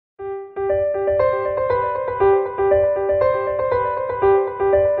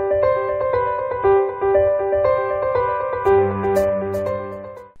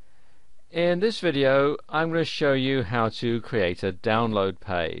In this video I'm going to show you how to create a download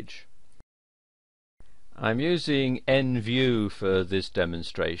page. I'm using NView for this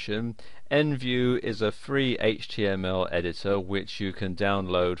demonstration. NView is a free HTML editor which you can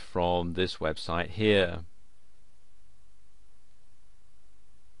download from this website here.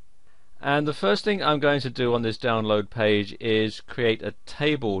 And the first thing I'm going to do on this download page is create a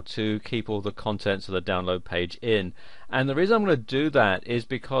table to keep all the contents of the download page in. And the reason I'm going to do that is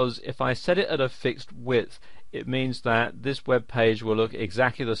because if I set it at a fixed width, it means that this web page will look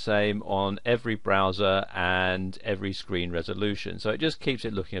exactly the same on every browser and every screen resolution. So it just keeps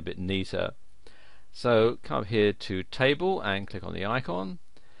it looking a bit neater. So come up here to Table and click on the icon.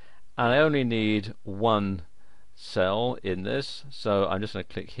 And I only need one cell in this, so I'm just going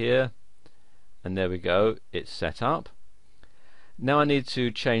to click here. And there we go, it's set up. Now I need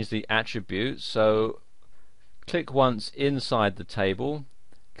to change the attributes, so click once inside the table,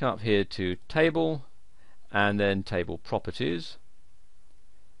 come up here to Table and then Table Properties,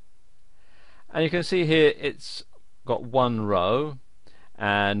 and you can see here it's got one row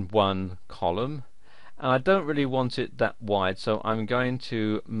and one column, and I don't really want it that wide, so I'm going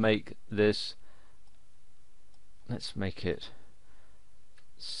to make this, let's make it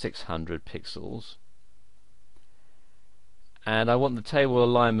 600 pixels, and I want the table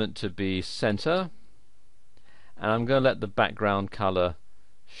alignment to be center, and I'm going to let the background color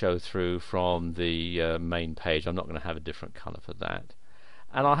show through from the main page. I'm not going to have a different color for that,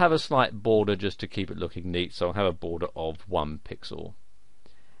 and I'll have a slight border just to keep it looking neat, so I'll have a border of 1 pixel,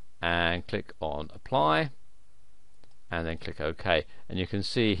 and click on apply and then click OK, and you can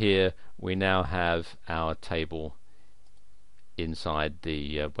see here we now have our table inside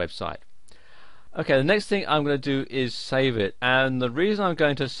the website. Okay, the next thing I'm going to do is save it, and the reason I'm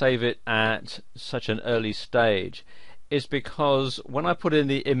going to save it at such an early stage is because when I put in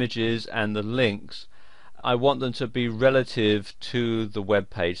the images and the links, I want them to be relative to the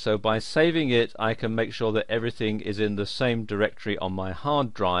web page. So by saving it, I can make sure that everything is in the same directory on my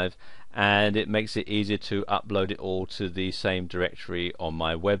hard drive, and it makes it easier to upload it all to the same directory on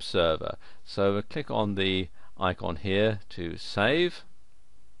my web server. So click on the icon here to save,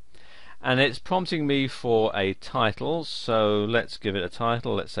 and it's prompting me for a title, so let's give it a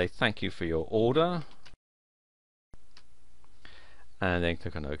title. Let's say thank you for your order, and then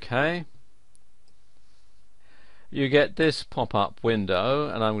click on OK. You get this pop-up window,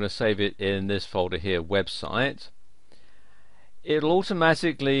 and I'm going to save it in this folder here, website. It'll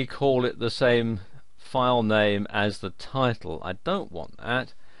automatically call it the same file name as the title. I don't want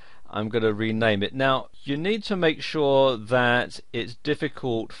that. I'm going to rename it. Now you need to make sure that it's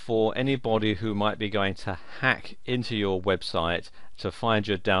difficult for anybody who might be going to hack into your website to find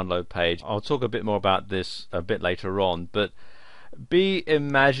your download page. I'll talk a bit more about this a bit later on, but be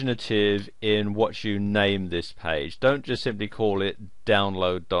imaginative in what you name this page. Don't just simply call it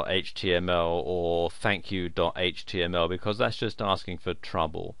download.html or thankyou.html, because that's just asking for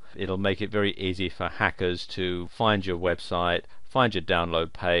trouble. It'll make it very easy for hackers to find your website, find your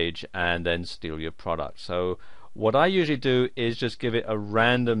download page, and then steal your product. So what I usually do is just give it a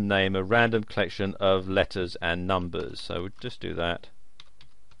random name, a random collection of letters and numbers. So just do that.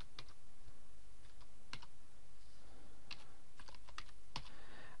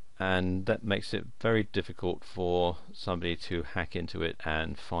 And that makes it very difficult for somebody to hack into it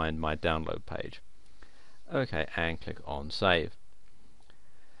and find my download page. Okay, and click on save.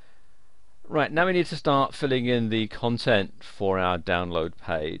 Right, now we need to start filling in the content for our download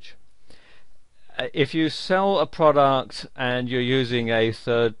page. If you sell a product and you're using a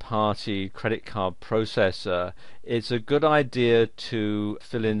third-party credit card processor, it's a good idea to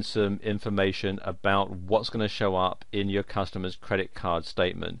fill in some information about what's going to show up in your customer's credit card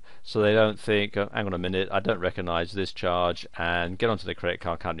statement, so they don't think, oh, hang on a minute, I don't recognize this charge, and get onto the credit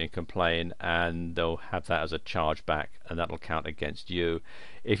card company and complain, and they'll have that as a charge back, and that'll count against you.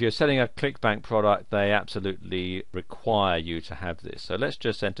 If you're selling a ClickBank product, they absolutely require you to have this. So let's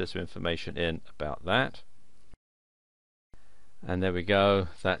just enter some information in about that. And there we go,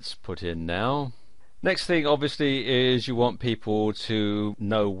 that's put in now. Next thing obviously is you want people to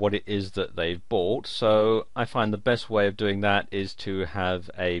know what it is that they've bought. So I find the best way of doing that is to have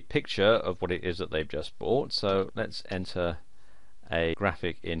a picture of what it is that they've just bought. So let's enter a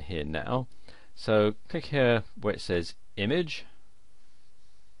graphic in here now. So click here where it says image,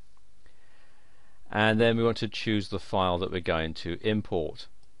 and then we want to choose the file that we're going to import.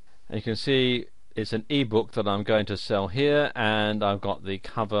 And you can see it's an ebook that I'm going to sell here, and I've got the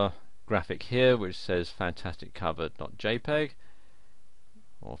cover graphic here which says fantasticcover.jpg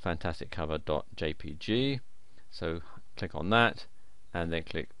or fantasticcover.jpg. So click on that and then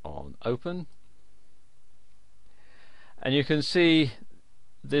click on open. And you can see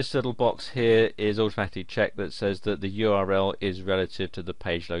this little box here is automatically checked that says that the URL is relative to the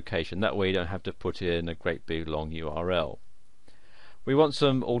page location. That way you don't have to put in a great big long URL. We want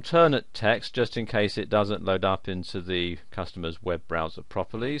some alternate text just in case it doesn't load up into the customer's web browser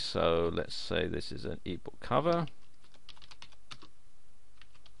properly. So let's say this is an ebook cover.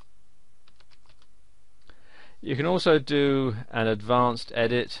 You can also do an advanced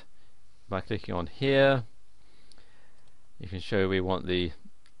edit by clicking on here. You can show we want the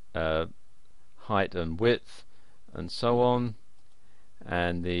height and width and so on,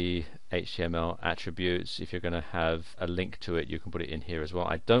 and the HTML attributes. If you're going to have a link to it, you can put it in here as well.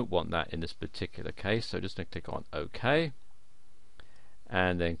 I don't want that in this particular case, so just going to click on OK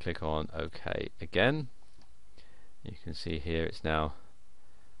and then click on OK again. You can see here it's now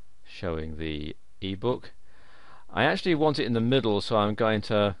showing the ebook. I actually want it in the middle, so I'm going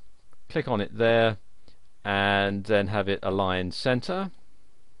to click on it there and then have it align center.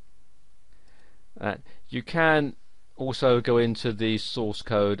 You can also go into the source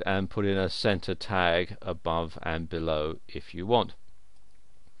code and put in a center tag above and below if you want.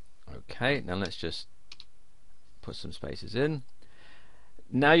 Okay, now let's just put some spaces in.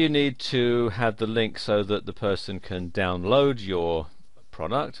 Now you need to have the link so that the person can download your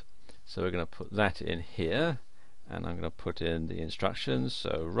product. So we're going to put that in here, and I'm going to put in the instructions.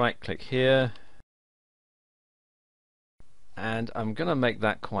 So right click here, and I'm going to make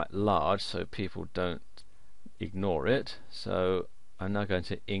that quite large so people don't ignore it. So I'm now going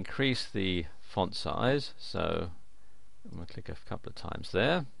to increase the font size, so I'm going to click a couple of times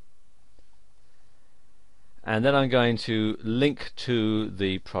there, and then I'm going to link to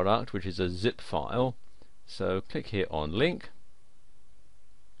the product, which is a zip file. So click here on link,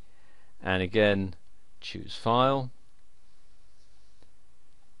 and again choose file,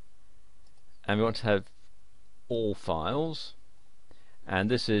 and we want to have all files, and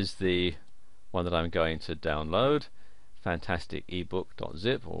this is the one that I'm going to download, fantastic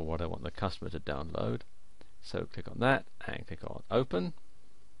ebook.zip, or what I want the customer to download. So click on that and click on open,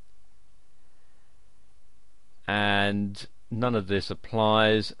 and none of this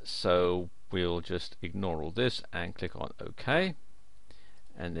applies, so we'll just ignore all this and click on OK,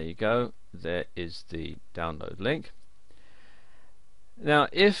 and there you go, there is the download link. Now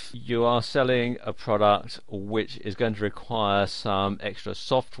if you are selling a product which is going to require some extra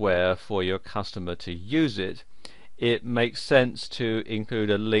software for your customer to use it, it makes sense to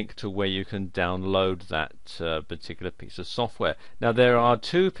include a link to where you can download that particular piece of software. Now there are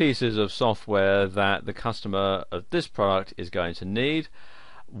two pieces of software that the customer of this product is going to need.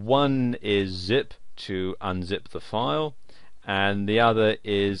 One is Zip to unzip the file, and the other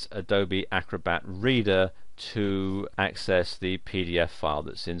is Adobe Acrobat Reader to access the PDF file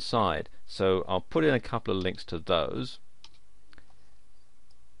that's inside. So I'll put in a couple of links to those.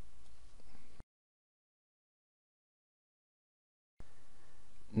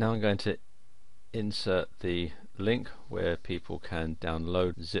 Now I'm going to insert the link where people can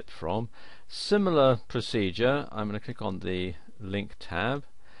download zip from. Similar procedure, I'm going to click on the link tab,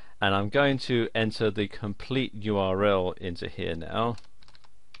 and I'm going to enter the complete URL into here now.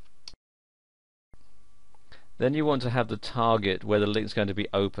 Then you want to have the target where the link is going to be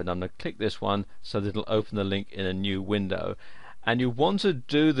open. I'm going to click this one so that it'll open the link in a new window. And you want to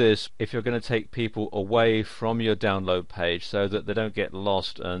do this if you're going to take people away from your download page so that they don't get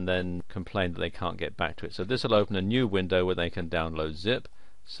lost and then complain that they can't get back to it. So this will open a new window where they can download zip.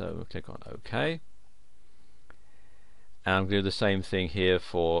 So we'll click on OK. And I'm going to do the same thing here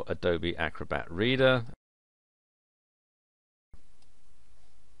for Adobe Acrobat Reader.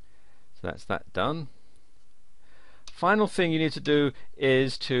 So that's that done. Final thing you need to do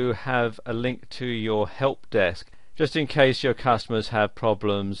is to have a link to your help desk, just in case your customers have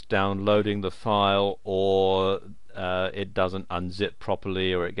problems downloading the file, or it doesn't unzip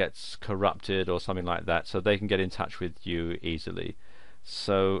properly, or it gets corrupted or something like that, so they can get in touch with you easily.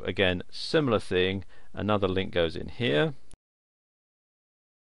 So again, similar thing, another link goes in here.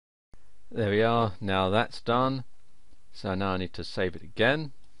 There we are, now that's done. So now I need to save it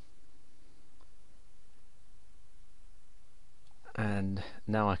again. And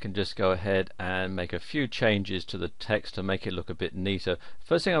now I can just go ahead and make a few changes to the text to make it look a bit neater.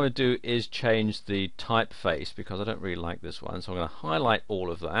 First thing I'm going to do is change the typeface, because I don't really like this one. So I'm going to highlight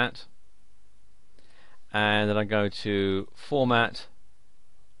all of that, and then I go to Format,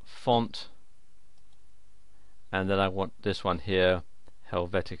 Font, and then I want this one here,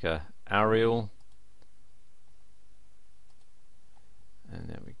 Helvetica Arial, and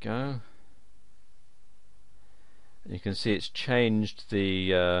there we go. You can see it's changed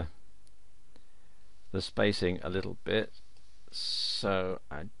the spacing a little bit, so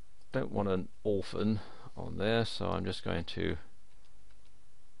I don't want an orphan on there, so I'm just going to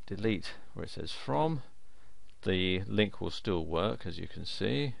delete where it says from. The link will still work, as you can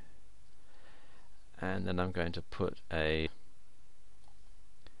see, and then I'm going to put a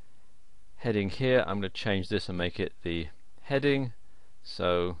heading here. I'm going to change this and make it the heading,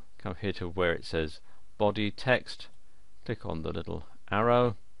 so come here to where it says body text, click on the little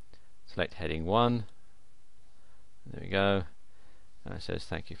arrow, select heading 1, there we go, and it says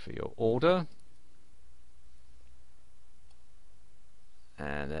thank you for your order,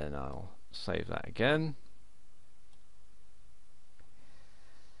 and then I'll save that again.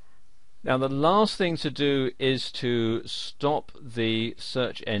 Now the last thing to do is to stop the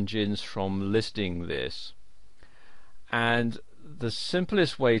search engines from listing this, and the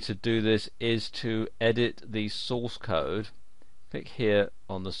simplest way to do this is to edit the source code. Click here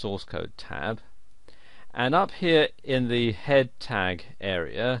on the source code tab, and up here in the head tag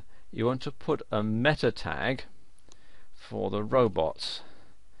area you want to put a meta tag for the robots.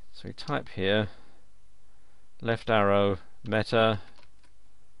 So we type here left arrow meta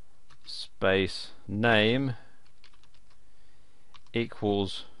space name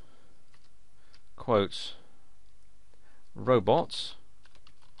equals quotes robots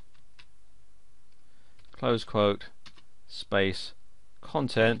close quote space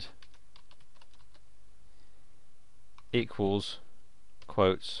content equals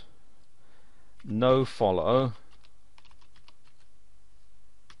quotes no follow,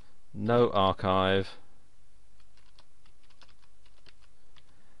 no archive,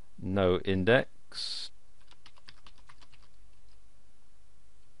 no index,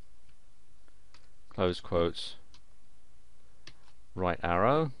 close quotes, right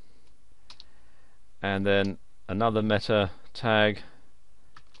arrow, and then another meta tag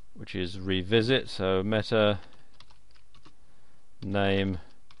which is revisit, so meta name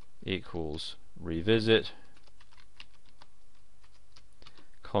equals revisit,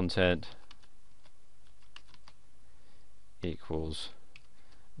 content equals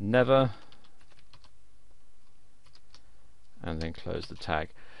never, and then close the tag.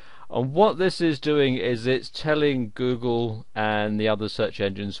 And what this is doing is it's telling Google and the other search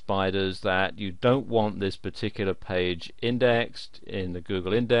engine spiders that you don't want this particular page indexed in the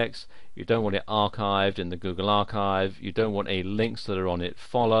Google index, you don't want it archived in the Google archive, you don't want any links that are on it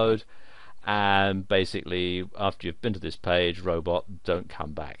followed, and basically after you've been to this page, robot, don't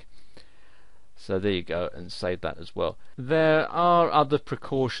come back. So there you go, and save that as well. There are other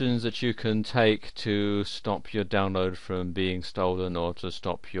precautions that you can take to stop your download from being stolen or to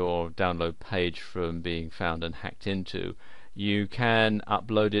stop your download page from being found and hacked into. You can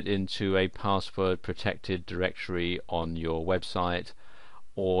upload it into a password protected directory on your website,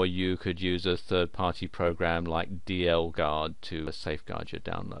 or you could use a third-party program like DLGuard to safeguard your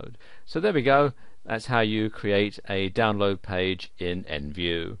download. So there we go, that's how you create a download page in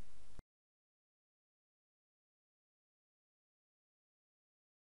EnView.